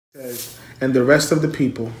Says, and the rest of the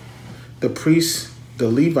people, the priests, the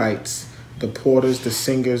Levites, the porters, the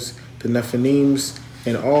singers, the Nephilims,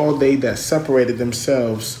 and all they that separated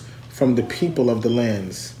themselves from the people of the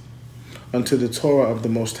lands unto the Torah of the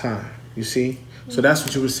Most High. You see? So that's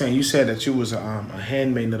what you were saying. You said that you was a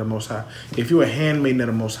handmaiden of the Most High. If you're a handmaiden of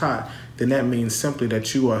the Most High, then that means simply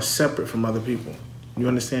that you are separate from other people. You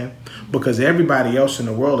understand? Because everybody else in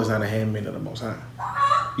the world is not a handmaiden of the Most High.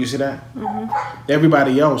 You see that?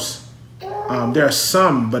 Everybody else, there are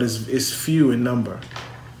some, but it's few in number.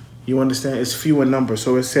 You understand? It's few in number.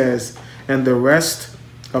 So it says, and the rest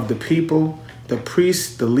of the people, the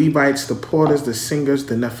priests, the Levites, the porters, the singers,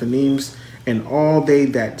 the Nephilims, and all they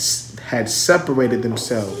that had separated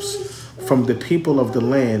themselves from the people of the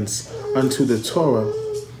lands unto the Torah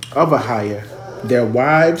of YAHSHALLA, their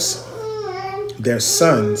wives, their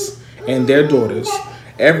sons, and their daughters,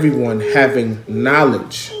 everyone having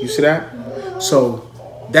knowledge. You see that? So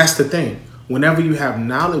that's the thing. Whenever you have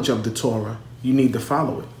knowledge of the Torah, you need to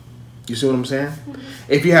follow it. You see what I'm saying?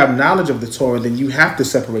 If you have knowledge of the Torah, then you have to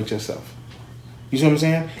separate yourself. You see what I'm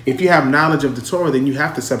saying? If you have knowledge of the Torah, then you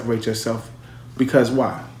have to separate yourself. Because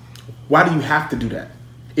why? Why do you have to do that?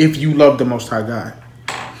 If you love the Most High God.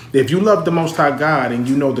 If you love the Most High God and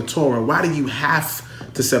you know the Torah, why do you have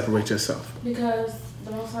to separate yourself? Because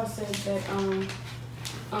the Most High says that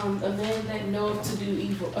a man that knoweth to do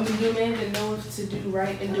evil, a man that knoweth to do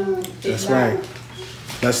right and do it. That's right.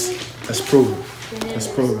 Let's prove it. Let's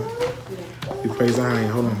prove it. You praise the high.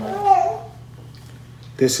 Hold on.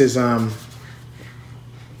 This is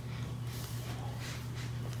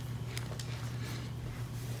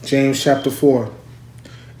James chapter 4.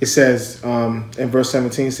 It says in verse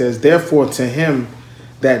 17 says, therefore to him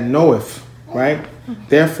that knoweth, right?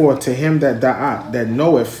 Therefore to him that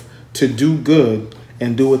knoweth to do good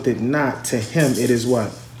and doeth it not, to him it is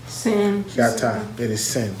what? Sin. Yata. It is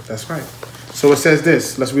sin. That's right. So it says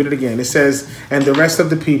this. Let's read it again. It says, and the rest of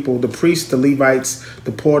the people, the priests, the Levites,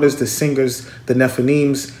 the porters, the singers, the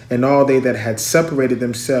Nephilims, and all they that had separated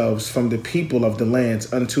themselves from the people of the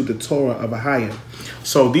lands unto the Torah of YAHSHALLA.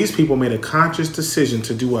 So these people made a conscious decision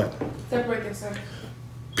to do what? Separate themselves.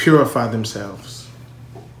 Purify themselves.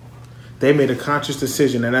 They made a conscious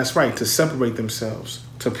decision, and that's right, to separate themselves,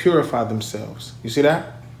 to purify themselves. You see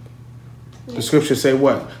that? Yeah. The scriptures say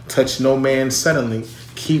what? Touch no man suddenly.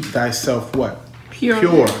 Keep thyself what?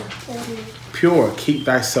 Pure. Pure. Keep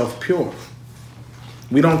thyself pure.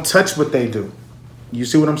 We don't touch what they do. You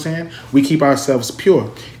see what I'm saying? We keep ourselves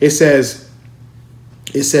pure. It says,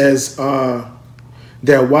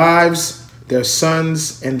 their wives, their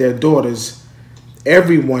sons, and their daughters,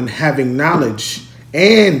 everyone having knowledge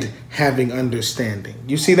and having understanding.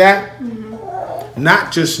 You see that?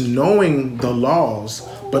 Not just knowing the laws,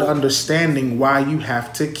 but understanding why you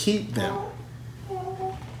have to keep them.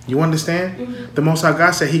 You understand? The Most High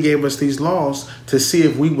God said he gave us these laws to see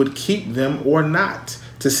if we would keep them or not,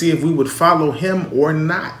 to see if we would follow him or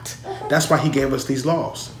not. That's why he gave us these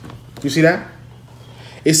laws. You see that?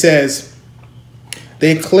 It says,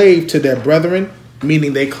 they clave to their brethren,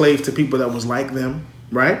 meaning they clave to people that was like them,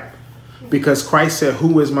 right? Because Christ said,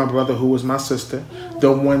 who is my brother, who is my sister?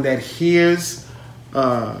 The one that hears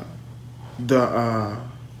the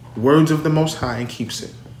words of the Most High and keeps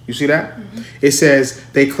it. You see that? It says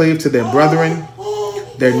they clave to their brethren,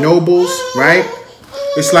 their nobles, right?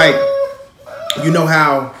 It's like, you know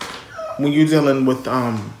how when you're dealing with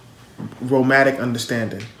Romantic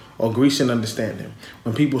understanding or Grecian understanding,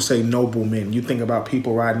 when people say noblemen, you think about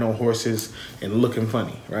people riding on horses and looking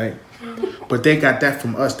funny, right? But they got that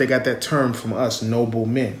from us. They got that term from us,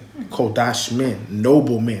 noblemen, kodash men,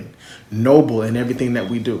 noblemen, noble in everything that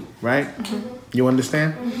we do, right? You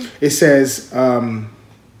understand? It says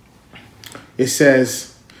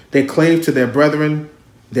they clave to their brethren,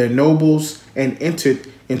 their nobles, and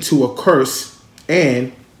entered into a curse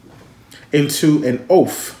and into an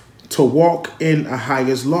oath to walk in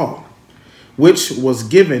YAHSHALLA's law, which was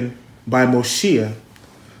given by Moshiach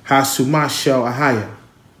YAHSHALLA,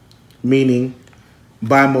 meaning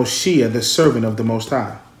by Moshiach, the servant of the Most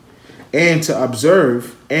High, and to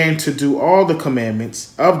observe and to do all the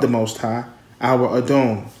commandments of the Most High, our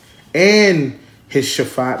Adon, and his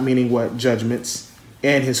shafat, meaning what? Judgments,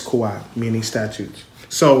 and his kuat, meaning statutes.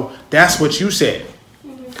 So that's what you said.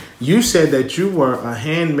 You said that you were a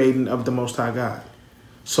handmaiden of the Most High God.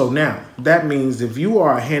 So now, that means if you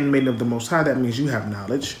are a handmaiden of the Most High, that means you have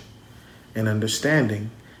knowledge and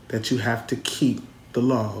understanding that you have to keep the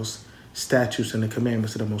laws, statutes, and the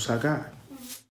commandments of the Most High God.